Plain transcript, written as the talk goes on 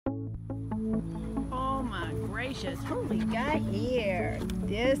gracious, who we got here?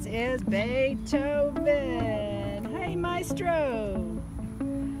 This is Beethoven. Hey, Maestro.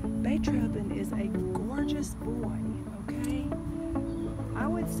 Beethoven is a gorgeous boy, okay? I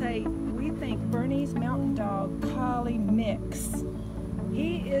would say we think Bernese Mountain Dog Collie mix.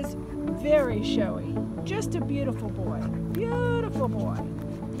 He is very showy. Just a beautiful boy. Beautiful boy.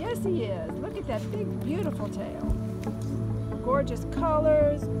 Yes, he is. Look at that big, beautiful tail. Gorgeous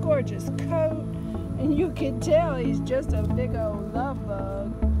colors, gorgeous coat, and you can tell he's just a big old love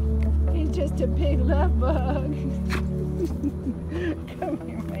bug. He's just a big love bug. Come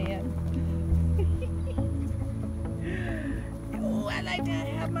here, man. Oh, I like to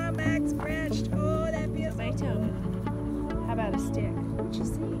have my back scratched. Oh, that feels like Beethoven. How about a stick? What you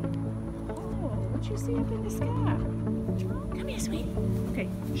see? Oh, what you see up in the sky? Come here, sweetie. Okay,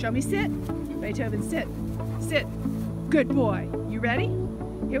 show me sit. Beethoven, sit. Sit. Good boy. You ready?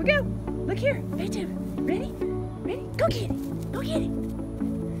 Here we go. Look here. Beethoven. Ready? Ready? Go get it. Go get it.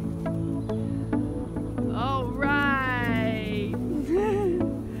 All right.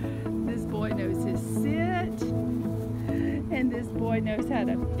 This boy knows his sit. And this boy knows how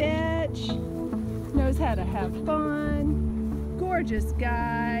to fetch. Knows how to have fun. Gorgeous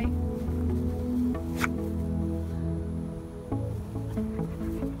guy.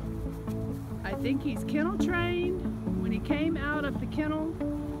 I think he's kennel trained. When he came out of the kennel,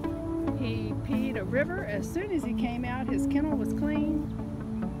 he peed a river. As soon as he came out, his kennel was clean.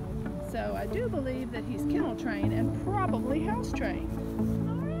 So I do believe that he's kennel trained and probably house trained.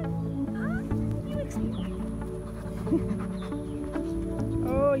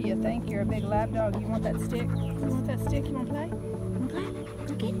 Oh, you think you're a big lap dog? You want that stick? You want that stick? You want to play? You want to play?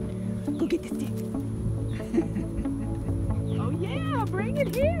 Go get it. Go get the stick. Oh yeah, bring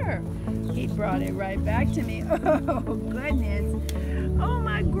it here. He brought it right back to me. Oh, goodness. Oh,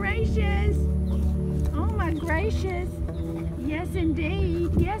 my gracious. Oh, my gracious. Yes, indeed.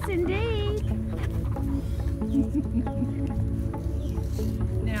 Yes, indeed.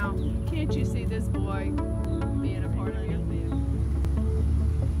 Now, can't you see this boy being a part of your family?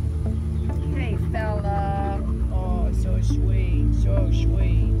 Hey, fella. Oh, so sweet. So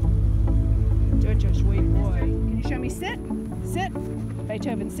sweet. Such a sweet boy. Can you show me sit? Sit.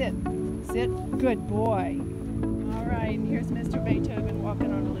 Beethoven, sit. Sit. Good boy. All right, and here's Mr. Beethoven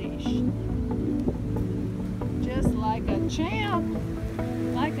walking on a leash. Just like a champ.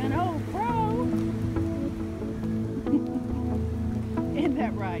 Like an old pro. Isn't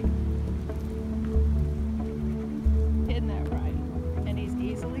that right? Isn't that right? And he's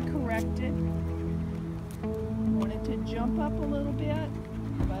easily corrected. Wanted to jump up a little bit,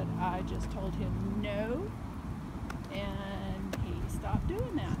 but I just told him no. And he stopped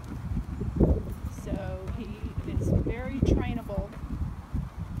doing that. So he is very trainable,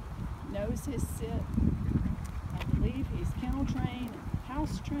 knows his sit. I believe he's kennel trained,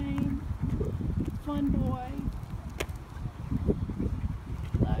 house trained, fun boy,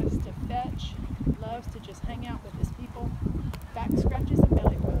 loves to fetch, loves to just hang out with his people, back scratches and belly